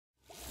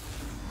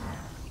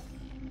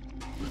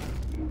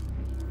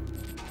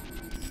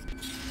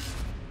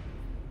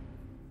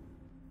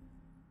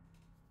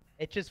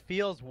It just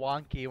feels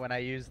wonky when I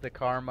use the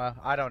karma.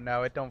 I don't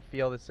know. It don't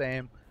feel the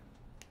same.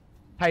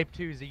 Type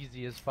 2 is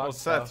easy as fuck. Well,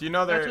 Seth, though. you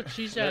know That's what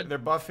she said. they're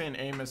buffing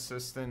aim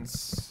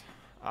assistance,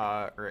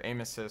 or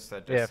aim assist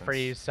at distance. Yeah, for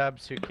you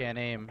subs who can't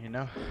aim, you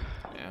know.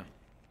 Yeah.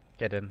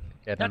 Get in.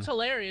 Get in. That's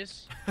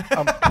hilarious.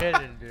 I'm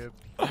kidding, dude.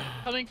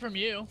 Coming from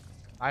you.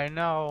 I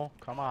know.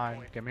 Come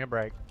on, give me a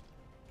break.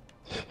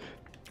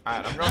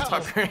 Alright, I'm going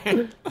top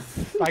green.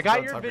 I got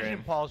Go your top vision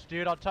green. pulse,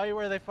 dude. I'll tell you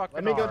where they fucking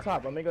Let me go are.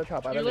 top. Let me go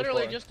top. I You have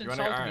literally A4. just You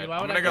wanna, insulted alright, me. Why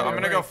I'm would gonna I go. give I'm you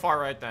a gonna go break? far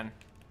right then.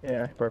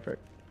 Yeah,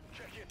 perfect.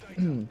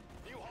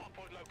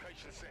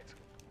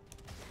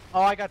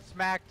 Oh, I got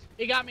smacked.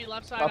 He got me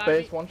left side. Top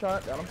Ivy. base, one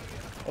shot. Got him.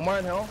 One more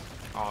in hill.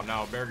 Oh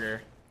no,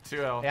 Burger.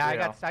 2L. Yeah,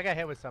 3L. I got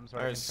hit with some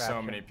sort There's of so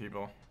contraption. many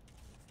people.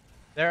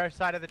 They're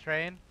side of the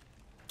train.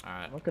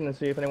 Alright. I'm looking to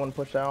see if anyone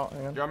pushed out.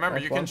 Hang on. You remember,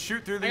 Nice you one. can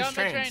shoot through I these got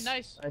mid train. trains.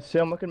 Nice. I see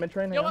him looking mid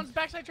train. Yo, one's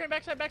backside train.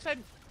 Backside.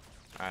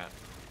 Alright.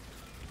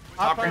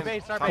 Up our green,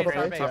 base, our top base, green,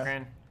 our base, top base.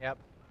 green, Yep.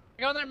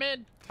 I go in there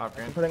mid. top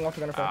green. I'm putting one for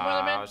gonna fall.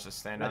 I was just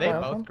standing Are there. they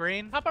Okay. both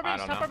green? Top our I base.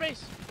 don't Top know. our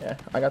base. Yeah,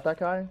 I got that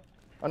guy.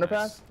 Underpass.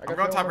 Nice. I got I'm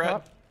going you top on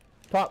red.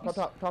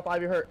 Top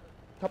Ivy hurt.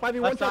 Top Ivy,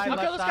 Left one shot. side, I'll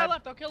left kill this guy side.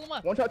 left. I'll kill him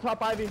left. One shot,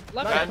 top Ivy. Left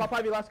Nice, side. top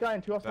Ivy, last guy,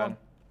 and 2 off Done. one.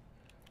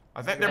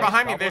 I think they're Nice.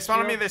 behind me. They Double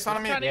spawned on me. shield. They spawned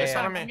on me. Trying to They get spawned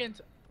out. on I'm me.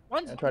 getting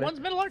One's Yeah, try to-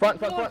 middle arch.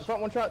 Front, middle arch.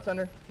 one shot,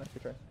 center. Nice,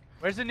 good try.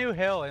 Where's the new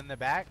hill in the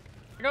back?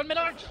 I go mid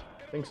arch.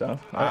 I think so. This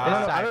I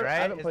don't know. side, I right?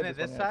 haven't Isn't played it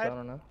this this one yet, so side? I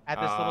don't know.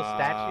 At this little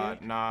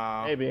statue?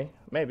 No.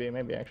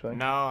 Maybe actually.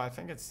 No, I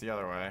think it's the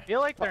other way. I feel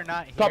like they're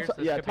not here, Top so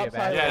si- this yeah, could be a top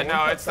bad side. Yeah, one no,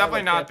 top it's side definitely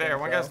of not the there.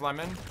 One camping, guy's so.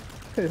 lemon.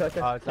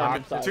 Oh, it's Top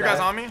on. side. Two guys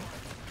on me.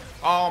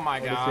 Oh my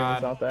All the teammates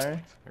god. out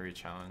there.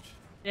 Re-challenge.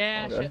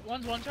 Yeah, Okay. shit.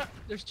 One's one shot.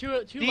 There's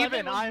two Steven,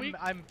 lemon, one's weak.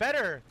 I'm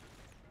better.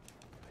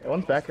 Yeah,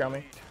 one's back around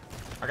me.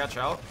 I got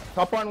you out.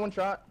 Top barn, one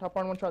shot. Top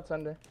barn, one shot,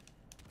 Sunday.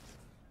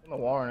 In the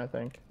Warren, I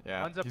think.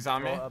 Yeah, One's up he's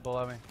on me.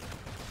 below me.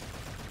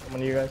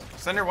 One of you guys.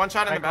 Sender one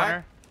shot in the Right back.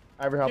 corner.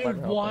 Ivy help, Dude, Ivy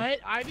help. what?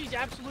 Ivy's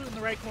absolute in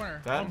the right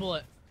corner. Dead? One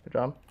bullet. Good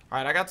job.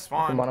 Alright, I got From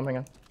spawn. bottom, hang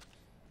on.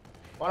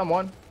 Bottom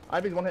one.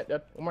 Ivy's one hit,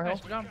 dead. One more Nice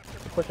health. job.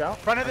 Push out.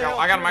 Front of the I got- hill.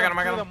 I got him, two I got of him,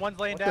 I got two of him. them. One's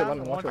laying Watch it, down.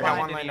 Lemon, watch One's it. I got behind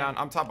one me. laying down.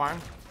 I'm top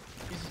barn.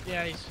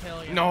 Yeah, he's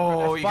hell yeah.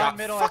 No, you spawn got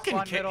middle, I fucking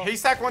spawn kicked. middle.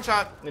 Haystack one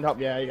shot. Need help?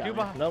 Yeah, you got Two me.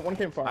 behind. No, one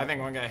came far. I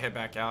think one got hit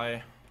back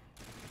alley.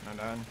 I'm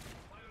done.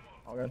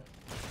 All good.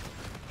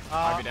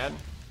 Might be dead.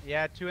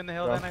 Yeah, two in the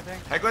hill Go. then, I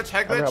think. Head glitch,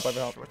 head I'll help, glitch. I'll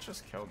help. What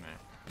just killed me?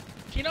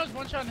 Chino's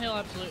one shot in hill,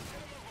 absolute.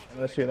 And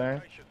there's two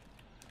there.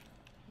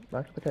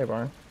 Back to the K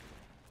barn.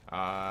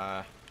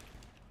 Uh.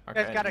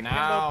 Guy's Okay, got a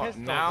now, Kimbo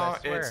pistols, now I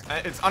swear.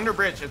 it's under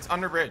bridge. It's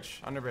under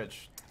bridge. Under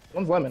bridge.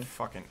 One's lemon.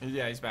 Fucking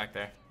yeah, he's back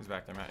there. He's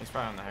back there, man. He's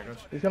probably on the head glitch.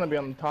 He's gonna be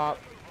on the top.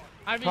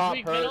 Ivy's Top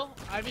weak hurt. middle.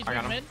 Ivy's I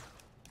got weak him. mid.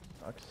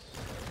 Sucks.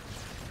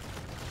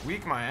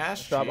 Weak my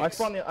ass. Good job. I cheeks.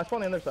 spawned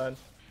the other side.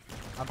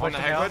 I'm On the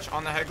pushing head hill. glitch.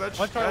 On the head glitch.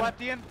 One's to our Dead.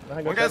 left, Ian.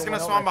 One guy's gonna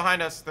spawn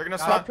behind us. They're gonna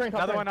Top spawn. train, top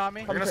Another train. one on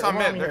me. They're gonna Top spawn train,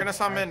 mid. one They're here. gonna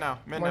spawn mid now.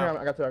 Mid One here, now.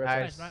 I got two.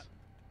 Nice. Nice.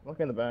 Look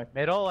in the back.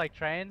 Middle, like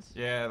trains.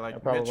 Yeah, like Yeah,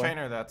 mid probably. train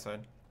or that side.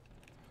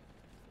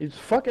 He's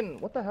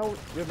fucking. What the hell?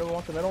 You have no one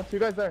watch the middle. Two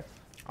guys there.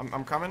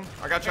 I'm coming.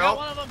 I got I you got out.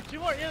 one of them. Two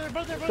more. Yeah, they're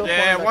both there. Both Still there.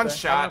 spawning Yeah, back one there.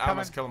 shot. I Coming.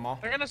 almost killed them all.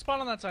 They're gonna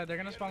spawn on that side. They're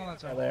gonna spawn on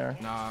that Yeah, side. they are.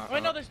 Nah.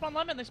 Wait, no, they spawn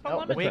lemon. They spawn Nope,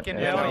 lemon. they- We can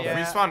Yeah, hill, no, If yeah.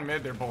 we spawn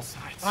mid, they're both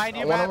sides. Behind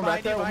you, One Matt, more back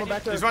behind there. you, One more behind back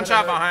you. there. He's one center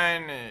shot right.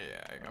 behind.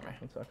 Yeah, you got me.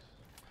 He sucks.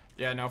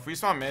 Yeah, no, if we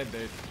spawn mid,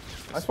 they.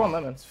 I spawned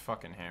lemon. It's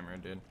fucking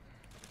hammered, dude.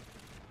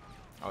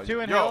 Oh, Two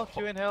in yo, hill,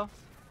 two in hill.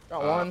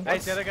 Got one.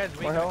 Nice, the other guy's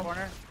weak More in the hill.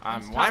 corner.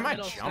 Why am I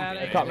middle jumping? static.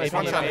 Hey, Top it's mid,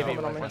 one shot maybe, L.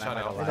 maybe, One shot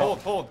L.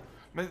 maybe. Hold.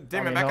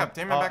 Damon, back up.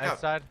 Damon, Oh, back up.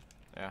 inside.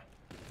 Yeah.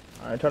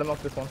 Alright, try to milk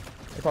this one.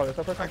 They probably- that's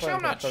our first Actually, I'm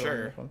time not trying to win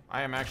sure. this one.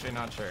 I am actually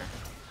not sure.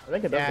 I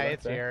think it does. Yeah, go back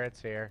it's there. here,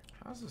 it's here.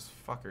 How's this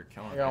fucker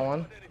killing I me? got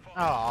one.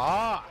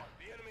 Aww.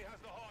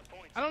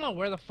 I don't know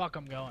where the fuck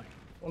I'm going.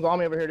 One's on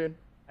me over here, dude.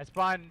 I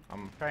spawned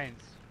I'm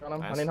trains. Got him.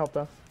 Nice. I need help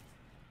though. I'm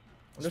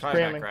It's just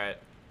probably back cramming. right.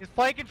 He's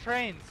flanking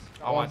trains.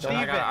 I'll watch it. I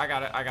Steven. got it. I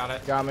got it. I got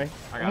it. Got me.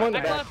 I got I'm on it. the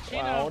I back. left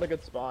Chino. Wow, what a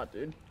good spot,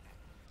 dude. Is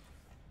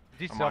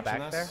he I'm still watching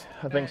back this.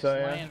 I think so,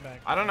 Nice, yeah. laying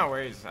back. I don't know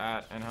where he's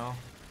at in hell.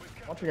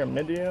 Watching him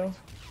mid to you. there?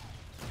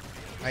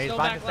 He's Still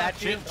behind the back left.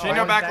 statue.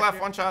 Chino Oh, back statue.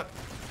 left, one shot.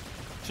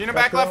 Chino Back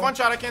back left, middle. one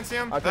shot. I can't see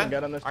him. I couldn't Dead.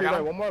 get him. There's I two got there.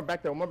 him. One more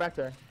back there. One more back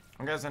there.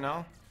 One guy's in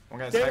L. One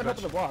guy's Stay head on top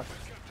of the glitch. block.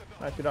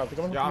 Nice, good job. They're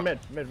coming Yeah. from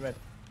mid.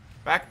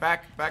 Backside.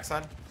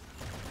 Backside.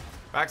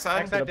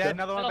 Backside up dead, there.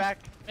 another one Middle. back.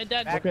 Mid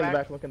dead. Back. Look in the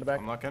back. Look in the back.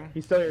 I'm looking.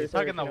 He's still here. He's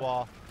still hugging the here.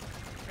 wall.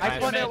 Nice. I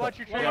spawned Mid. there, watch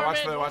your One train. Yeah, more watch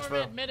mid, blue, one watch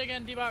more blue. mid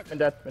again, D-box. Mid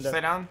dead.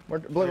 Stay down. We're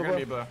blue. You're gonna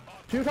be blue.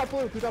 Two top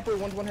blue.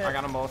 One's one hit. I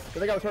got them both. I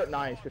think I was hurt.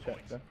 Nice. Good shot.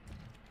 Good.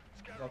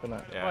 Nothing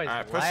that. Yeah. Boys,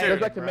 Alright, push lag, Goes here.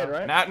 back to bro. mid,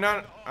 right?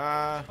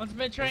 No. One's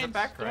mid train.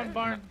 back One right?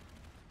 barn.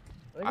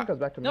 I think it goes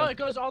back to mid. No, it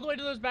goes all the way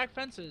to those back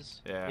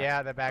fences. Yeah.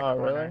 Yeah, the back Oh,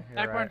 corner. really? You're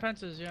Back barn right.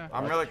 fences, yeah.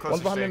 I'm really close One's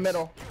to behind me shakes.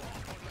 middle.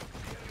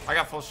 I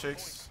got full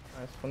shakes.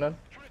 Nice. One dead.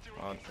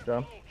 Well, Good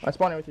job. I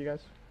spawned in with you guys.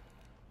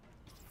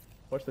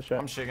 Push the shit.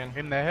 I'm shaking.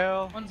 In the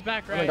hill. One's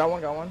back I right. got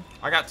one.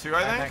 I got two,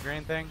 I That think.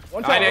 green thing.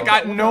 One I shot,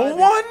 got one no shot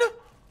one? Ivy.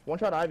 One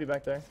shot Ivy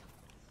back there.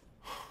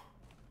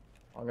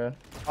 All good.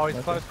 Oh, he's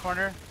Nice. close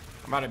corner.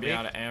 I'm about to be Weak.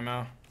 out of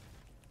ammo.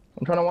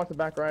 I'm trying to watch the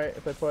back right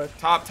if they push.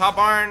 Top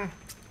barn.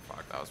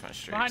 Fuck, that was my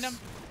streaks. Behind him.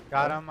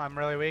 Got him. I'm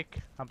really weak.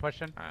 I'm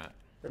pushing.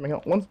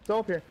 Alright. One's still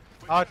up here.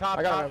 Oh, top,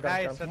 I got him.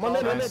 nice. That's One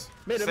all. mid, Nice.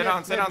 mid. Sit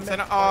down.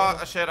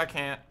 Oh, shit, I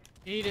can't.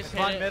 He just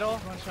One hit it. middle.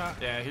 One shot.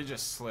 Yeah, he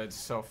just slid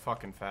so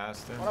fucking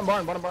fast, dude.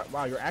 Bottom barn.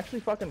 Wow, you're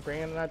actually fucking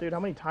praying that, dude. How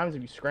many times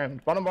have you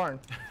scrimmed? Bottom barn.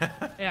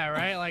 Yeah,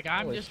 right? Like,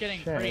 I'm Holy just getting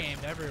shit.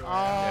 pre-aimed everywhere.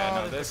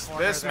 Yeah, no, there's a this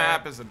corner there.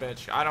 map is a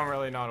bitch. I don't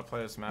really know how to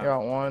play this I map.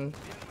 got one.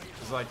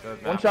 It's like the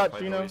map One I shot,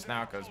 played Chino. the least.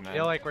 Now it goes I mid.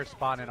 feel like we're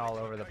spawning all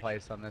over the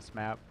place on this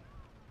map.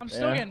 I'm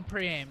still Yeah. getting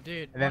pre-aimed,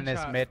 dude. And then One this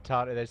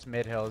shot. this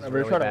mid hill is We're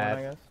really trying to bad.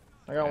 win, I guess.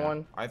 I got Yeah.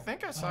 one. I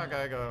think I saw a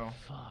guy go.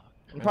 Fuck.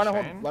 I'm trying to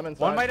Mid-train? hold lemon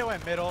side. One might have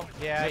went middle.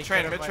 Yeah. Mid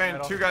train.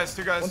 Two guys.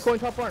 One's going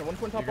top barn. One's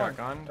going top You got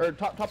barn. gun? Or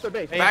top their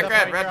base. Hey, Back up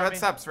red, right red here on me.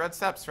 steps.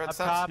 Up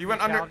top, You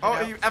went he's under. down, Oh,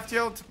 Janelle. you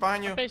FTL'd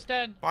behind you. Face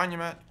dead. Behind you,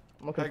 Matt.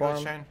 I'm looking There for goes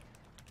him. Shane.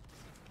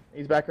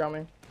 He's back around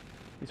me.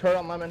 He's hurt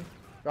on lemon.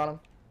 Got him.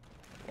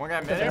 One guy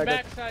Their mid.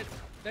 backside.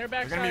 Their You're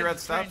backside. gonna be red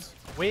train. steps.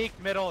 Weak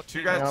middle. Two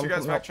Yeah, guys I'm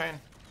coming back up. chain.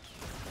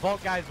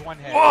 Both guys one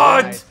hit.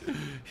 What? Nice.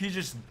 He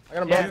just. I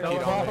got him. Yeah, both. no,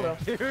 Hold no, on.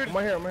 dude. I'm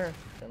right here.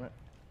 Damn it.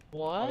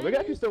 What? We could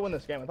actually still win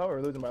this game. I thought we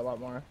were losing by a lot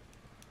more.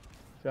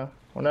 Yeah.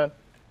 One dead.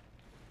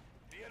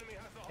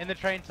 In the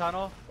train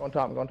tunnel. Going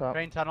top.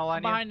 Train tunnel on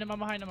I'm you. behind him. I'm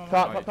behind him. I'm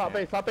Top, behind him. Oh,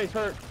 you top base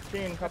hurt.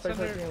 Sheen, top base That's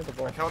hurt. Sheen with the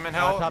ball. Kill him in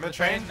On hell. top of Mid the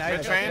train. train. Nice.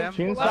 Mid train. Him.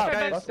 Sheen's Let's top. go,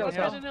 Let's let's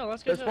go. go in hill.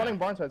 Let's go They're to spawning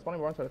barn side,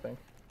 I think.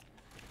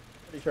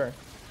 Pretty sure.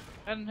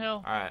 Head in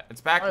hill. Alright,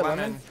 it's back Alright,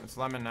 lemon. lemon. It's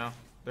lemon now.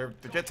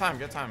 Get time.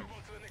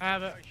 I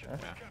have it. Yeah.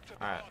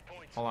 Alright,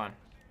 hold on.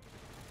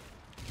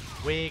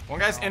 Weak. One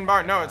guy's in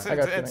barn. No, it's I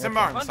got you, in I got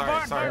barn. One's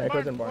Sorry. Yeah, it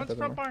goes in barn, One's goes in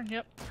front barn. barn.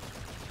 Yep.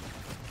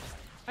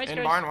 Nice In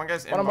guys. barn. One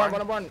guy's in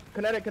Bottom barn.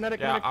 Kinetic.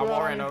 Yeah, I blue wall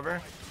on ran me.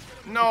 over.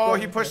 No,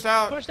 he pushed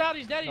out. Pushed out.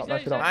 He's dead. He's Oh, dead. back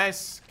He's it up. dead.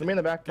 Nice. Get me in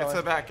the back. Get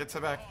to probably.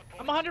 the back.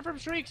 I'm 100 from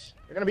streaks.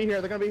 They're gonna be here.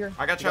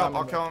 I got you. got him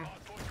I'll in kill him.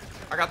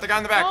 I got the guy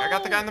in the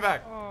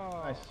back.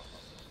 Oh. Nice.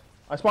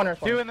 I spawned here.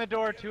 Two in the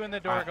door. Going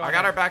Alright, I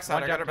got our in. backside.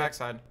 One I got our jumped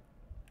backside.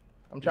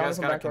 I'm You guys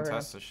challenging gotta back door here.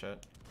 contest this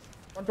shit.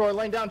 Front door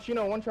laying down.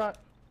 Chino, one shot.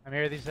 in. I'm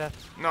here. These stuff.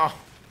 No.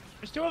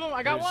 There's two of them.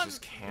 I got He's one.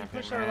 just He camping,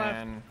 pushed our left.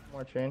 man.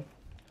 More chain.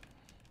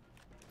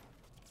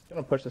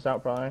 Gonna push this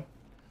out probably. I'm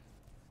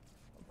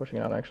pushing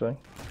it out actually.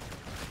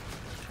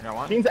 I got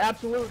one. King's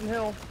absolute in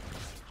hill.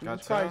 Got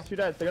Jesus Christ, two. 2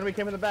 dead. They're gonna be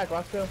camping in the back.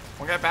 Last two.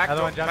 One guy back.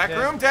 Another one jumped Back in.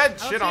 room dead.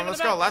 see Shit him on. in the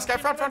Let's go. back. Last guy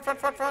front. I'm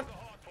Front looking. side.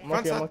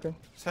 I'm looking.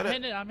 Set I'm it.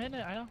 hitting it. I'm hitting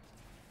it. I know.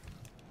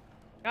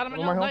 Got him in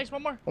One more hill. hill? Nice.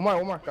 One more.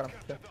 One more. Got him.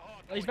 Okay.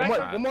 He's One back.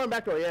 more, one more in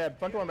back door. Yeah,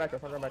 front door and back door.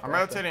 I'm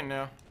rotating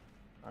now.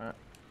 Alright.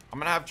 I'm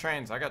gonna have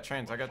trains. I got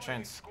trains.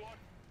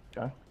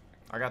 Okay.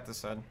 I got this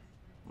side.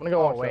 I'm gonna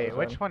go Oh watch the wait, other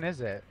which side. one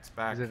is it? It's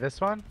back. Is it this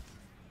one?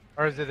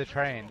 Or is it the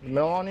train?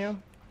 Mill on you.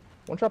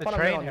 One shot The on a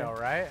mill train on hill,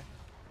 you. right?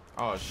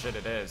 Oh shit,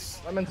 it is.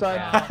 Lemon side.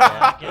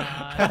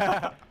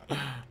 Yeah.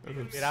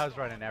 Dude, I was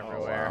running Oh,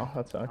 everywhere. wow,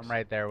 that sucks. I'm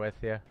right there with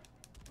you.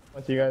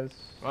 What's you guys?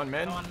 One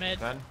mid. One mid.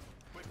 Dead.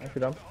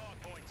 Actually done.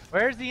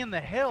 Where is he in the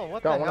hill?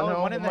 What Got the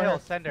hell? One in the hill.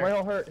 Send her.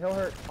 He'll hurt.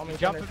 On me.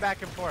 Jumping Sender.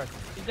 back and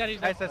forth. He's dead.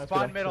 He's Nice, dead. that's That's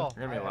spawn good. middle.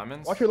 You're gonna be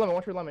lemons. Watch your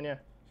lemon. Yeah.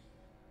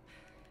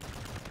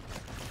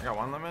 I got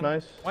one lemon.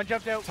 Nice. One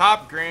jumped out.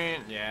 Top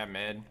green. Yeah,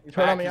 mid. He's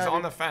hurt on me, He's Ivy.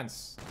 on the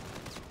fence.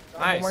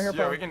 One Nice. more here, Yeah,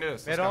 bro. we can do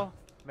this. Let's Middle. go.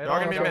 Middle. Y'all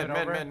gonna be jumping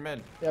mid. over.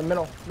 Mid. Yeah,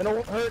 middle.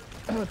 Middle hurt.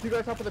 2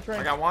 guys top of the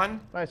train. I got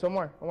one. Nice. One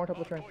more top of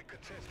the train.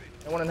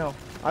 And one in hill.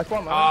 I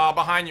spawned lemon. Oh,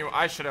 behind you.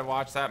 I should have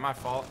watched that. My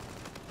fault.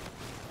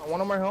 One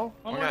on my hill.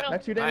 One Okay. more hill.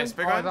 Next to you, Damon. Nice.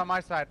 Big Oh, he's one. on my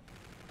side.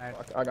 Nice,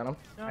 I got him.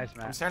 nice I'm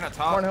man. staring at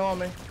One top. hill on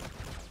me.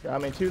 Yeah, I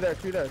mean 2 there.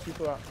 2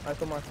 flew out. Nice.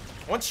 One more.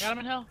 One Got him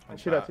in hill. One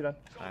 2 shot. dead.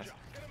 Nice.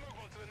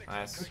 I'm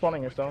Nice.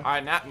 spawning here still.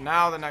 Alright,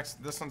 now the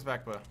next. This one's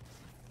back blue.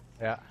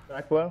 Yeah.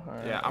 Back blue.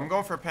 Alright. Yeah, I'm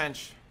going for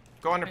pinch.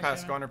 Go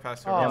underpass. Go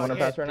underpass. Oh, I'm Go gonna get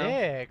pass right now.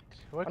 dicked.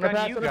 What gun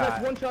Underpass. you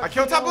got? One shot. I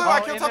killed top blue. I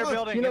Oh, killed in top their blue.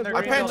 building, Chino, in their I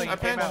I green pinched. building. I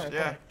Came pinched. out.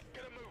 Yeah.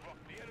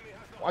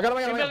 I got him.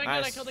 Green building. Good.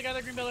 I Nice. killed the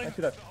guy. Green I building.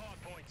 see that.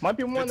 Might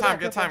be one in Good the time. back,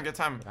 Good careful. time. Good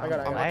time. I got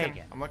it, I I'm got it.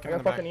 looking. I'm looking I in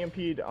got the back. fucking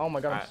EMP'd. Oh my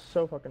god, I'm Alright.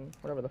 so fucking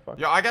whatever the fuck.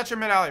 Yo, I got your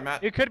mid alley,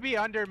 Matt. It could be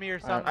under me or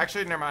something.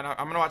 Actually, never mind. I'm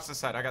gonna watch this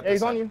side. I got Yeah, this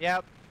he's on side. you.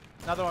 Yep.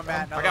 Another one, Matt.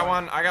 I Another got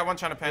one. I got one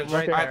trying to pinch. He's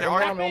right Alright, there. they're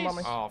Back arguing.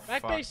 base. Oh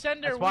Back fuck. base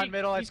sender. That's one weak.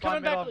 middle, He's that's one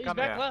coming back. middle, He's coming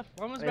back back. left.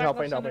 One was Hey, back help,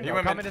 left. hey, help, Sender. You hey,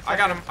 went Coming mid. to I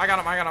got center. him. I got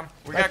him. I got him.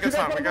 We got Nice, good two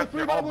time. guys, We got. three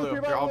They're ball all blue, blue. three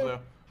They're ball all blue. blue.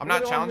 I'm not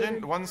Three ball challenging.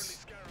 blue.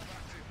 One's.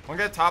 One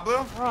get top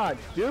blue. Ah,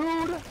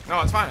 dude.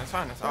 No, it's fine. It's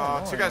fine. It's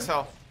Oh, two guys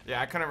hell.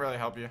 Yeah, I couldn't really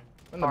help you.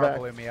 In the Car back.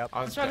 blew me up.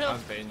 I was One shot hill.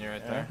 baiting you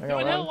right Yeah, there. I Two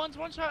got in hill. one. One's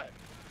one shot.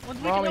 One's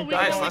weak Mommy, in hill. Weak in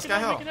Nice. hill. Let's Weak go in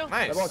hill. hill. Weak in hill.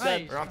 Nice. Double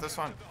check. We want this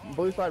one.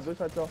 Blue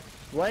side still.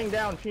 Laying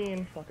down,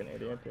 Sheen. Fucking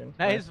idiot, dude.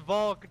 Nice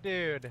Volk,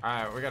 dude.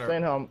 Alright, we gotta.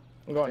 Staying home.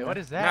 I'm going. Wait, what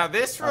is that? Now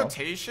this Oh.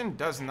 rotation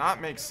does not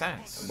make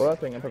sense.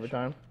 Blessing at perfect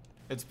time.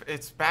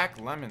 It's back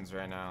lemons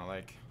right now.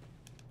 Like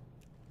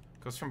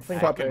goes from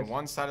Think about fucking this.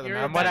 one side of the You're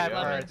map. From what to I've the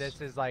other. heard, this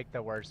is like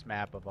the worst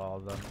map of all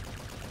of them.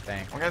 I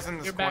think. One guy's in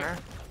this You're back. corner.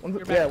 One's,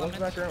 You're back, yeah, one's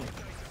Lemons. back room.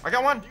 I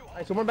got one.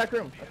 Alright, so one back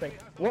room, I think.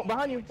 One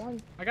behind you.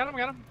 I got him. I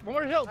got him. One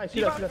more hill. Nice,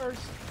 T-box see that.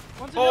 first.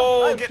 One's in hill.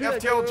 Oh, Nice, get see that,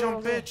 FTL go, jump,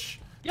 go, go. bitch.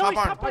 Yo, Top he's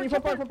barn. top Behind you,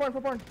 barn. front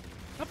barn.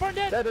 Nice. Top barn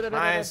dead. Dead.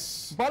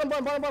 Nice. Bottom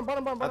barn.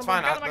 That's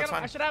fine. I got him. That's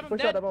fine. I should have him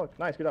Push out dead. that ball.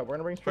 Nice, good job. We're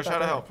gonna bring Push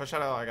out of hill. Push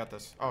out of hill. I got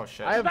this. Oh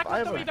shit. I have Back a...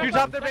 left, Two back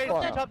top the base.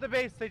 Wow. Two top the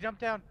base. They jumped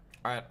down.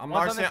 Alright, I'm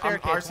One's on the RC. I'm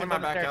staircase, RC my one's on the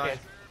back alley.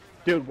 staircase.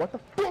 Dude, what the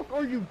fuck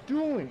are you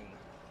doing?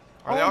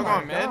 Are they all my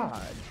going mid?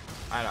 God.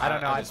 I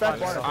don't know, I just spawned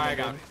went- middle. I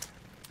got.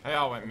 They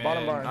all went mid.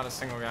 Bottom barn. Not a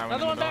single guy went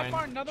Another in one the back lane.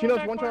 barn. Another She one knows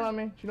back one shot barn. on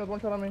me. She knows one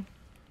shot on me.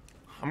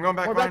 I'm going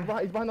back More barn.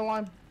 back, he's behind the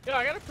line. Yeah,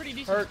 I got a pretty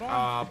decent Hurt.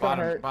 spawn. He's kinda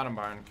hurt. Bottom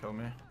barn killed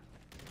me.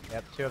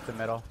 Yep, two up the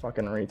middle.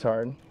 Fucking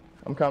retard.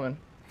 I'm coming.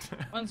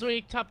 One's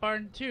weak. Top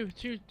barn. Two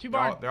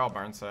barn. They're all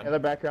barn side. Yeah, they're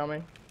back around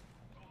me.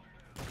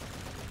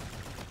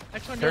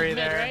 Next one Three goes mid,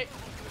 there. right?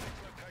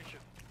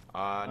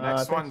 I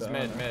Next think one's so,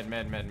 mid. I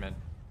don't know.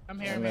 I'm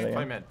here. Yeah, I'm mid.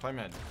 here. Play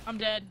mid. I'm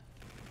dead.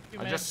 Two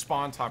I mid. just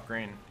spawned top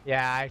green.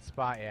 Yeah, I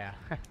spot. Yeah.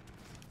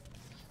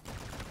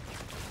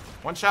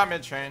 One shot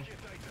mid train.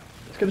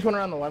 This kid just went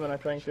around the lemon, I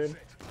think, dude.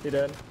 He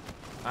did.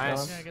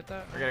 Nice. Yeah, I get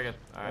that. We gotta get.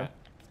 Alright.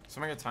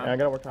 Somebody get time. Yeah, I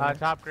gotta work on it.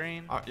 Top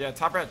green. Yeah,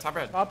 top red.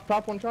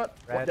 Top one shot.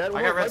 Red. Dead.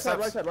 I got red right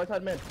side, steps. right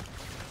side mid.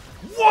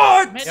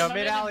 What? Mid, Yo, I'm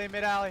mid alley.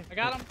 I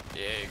got him.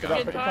 Yeah, you Good got job,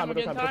 it. good time, I'm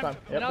good time, getting good time.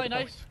 Mid alley, Yep, good time.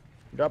 nice.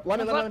 Drop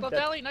lemon, Left, lemon. left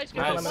dead. alley, nice. Nice.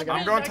 Good. I'm I'm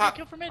gonna going Mid, top.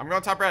 kill for mid. I'm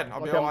going top red. I'll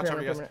be able to watch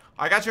over you guys.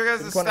 I got you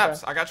guys' Corner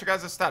steps. back. I got you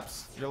guys'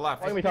 steps. Your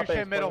left. Flank me top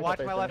Fuchsia base, middle, flank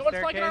me watch top my base. left.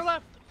 One's flanking our Staircase.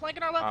 left.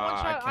 Flanking our left.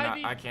 One shot.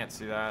 Ivy. I can't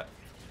see that.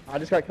 I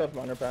just got killed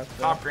from underpass.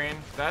 Top green.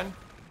 Dead.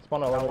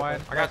 Spawn all over. one. the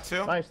place. I got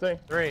two. Nice thing.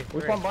 Three. We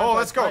Three. spawned Oh,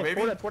 let's go, nice.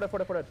 baby. Four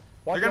dead.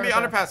 They're gonna be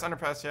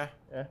underpass. Yeah.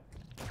 Yeah.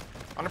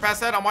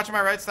 Underpass dead. I'm watching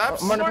my right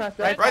steps. I'm underpass.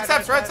 Right Right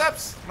steps. right Right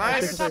steps.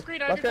 Nice. Top green,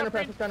 Let's top underpass.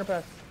 green. Let's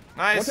underpass.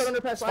 Nice. One shot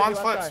underpass, Swans Ivy,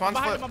 flip. left Swans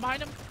Behind him. flip. I'm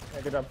behind him.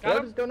 Yeah, good job. Got Where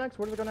him. does it go next?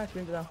 Where does it go next?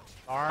 We need to know.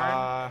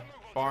 Barn.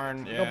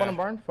 Barn. Go Yeah. bottom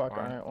barn? Fuck,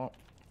 Barn. alright, well.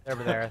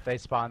 Over there. They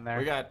spawn there.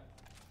 We got.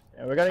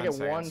 Yeah, we gotta 10 get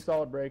one seconds.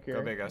 solid break here.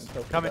 Go big, guys. and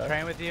hope for Come and that.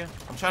 train with you.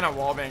 I'm trying to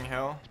wallbang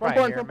hill. Front Right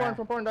barn, here, front barn, man.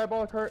 front barn,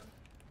 diabolic hurt.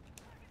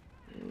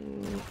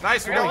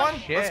 Nice. We got one.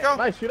 shit. Let's go.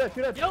 Nice, shoot it,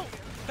 shoot it. Yo,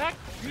 back.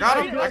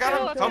 Got him. Let's I go, got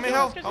him. let's Tell go, me let's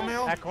hill. go, Tell me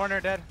hill. That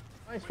corner dead.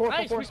 Nice, four,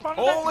 Nice. four. We spawned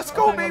Oh, back. let's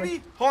go, Okay,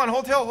 baby. Hold on.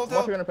 Hold hill. Hold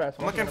Watch hill. your underpass. I'm watch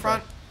looking your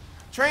front.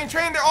 underpass.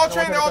 Train. They're all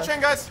trained. They're all underpass.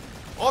 trained, guys.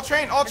 All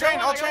trained. All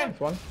trained. All I got trained. Nice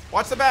one.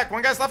 Watch the back.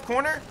 One guy's left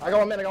corner. I got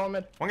one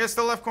mid. One guy's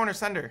still left corner.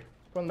 Sender.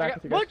 Going back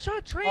with you One guys.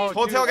 shot train. Oh,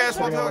 Hold dude, tail, guys.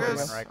 one Hold tail, corner,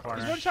 guys. Right corner.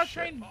 He's one shot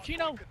train.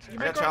 Chino. You I make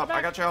got her you on up. the I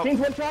back. got you up. Team's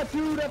one shot,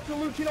 dude.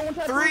 Absolute. Chino, one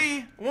shot.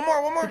 3. One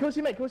more. Kill his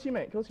teammate. Kill his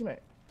teammate.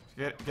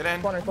 Get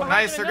in. Spawner, spawner.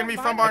 Nice. They're gonna be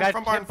front I barn. got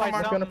Front barn. hit by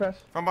Front Nice barn. something.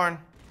 underpass. Front barn.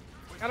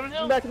 Got him In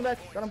hill. the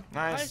back. Got him.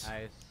 Nice.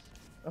 Nice.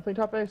 Nothing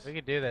top base. We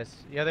could do this.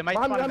 Yeah, they might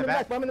Behind spawn in the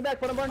back. in the back.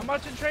 Bottom barn. I'm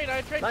watching trade.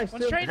 I trade. Nice,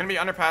 One's dude. They're trade. gonna be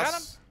Got him.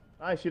 underpass.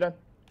 Nice, shoot it.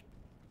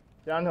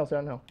 Downhill.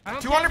 I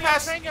don't Two see any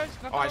underpass. train, guys.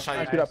 Oh, I shot you.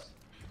 Nice, shoot up.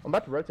 I'm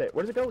about to rotate.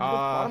 Where does it go? It goes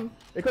bottom.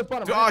 It goes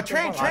bottom. right? It goes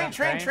Train. bottom.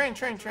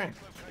 Train.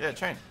 Yeah,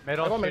 train.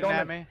 Middle I got mid, shooting I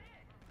got at mid. me.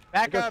 It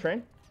Back goes up.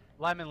 train.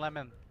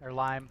 Lemon or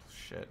lime.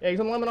 Shit. Yeah, he's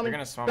on the lemon on me. They're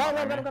gonna swim Got him,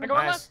 behind got him, me. got I him. go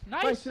on Nice. left.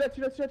 Nice, Nice.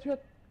 shoot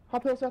that.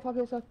 Hop hill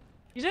south.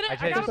 He's in it. I I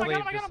take got just him.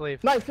 leave. Just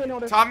leave. Nice, chain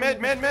holder. Top mid.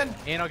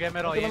 Ian will get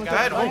middle. Okay, Ian let me got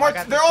Dead. middle. One more. I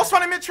got They're this. all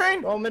spawning mid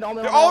train. All mid.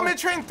 They're all mid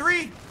train.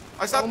 3.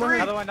 I saw All mid. 3.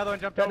 Another one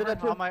jumped Got over.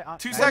 that too. On my,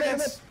 2 nice.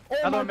 seconds. Oh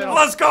Another my middle.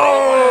 God. Let's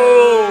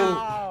go.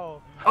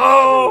 Wow.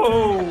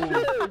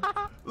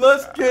 Oh.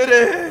 Let's get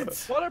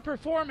it. What a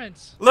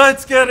performance.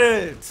 Let's get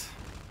it.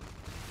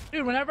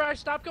 Dude, whenever I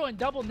stopped going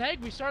double neg,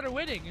 we started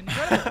winning.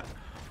 Incredible.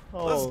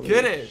 Holy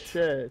get it.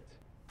 Shit.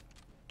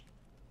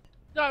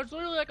 No, it's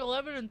literally like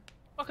 11 and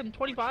fucking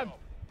 25.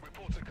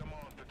 Report to command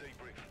for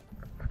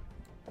debrief.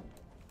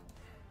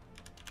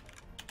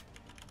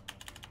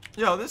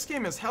 Yo, this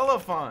game is hella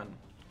fun.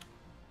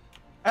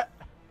 I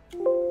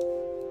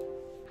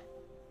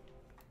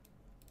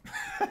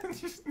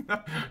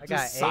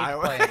got 8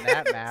 playing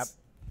that map.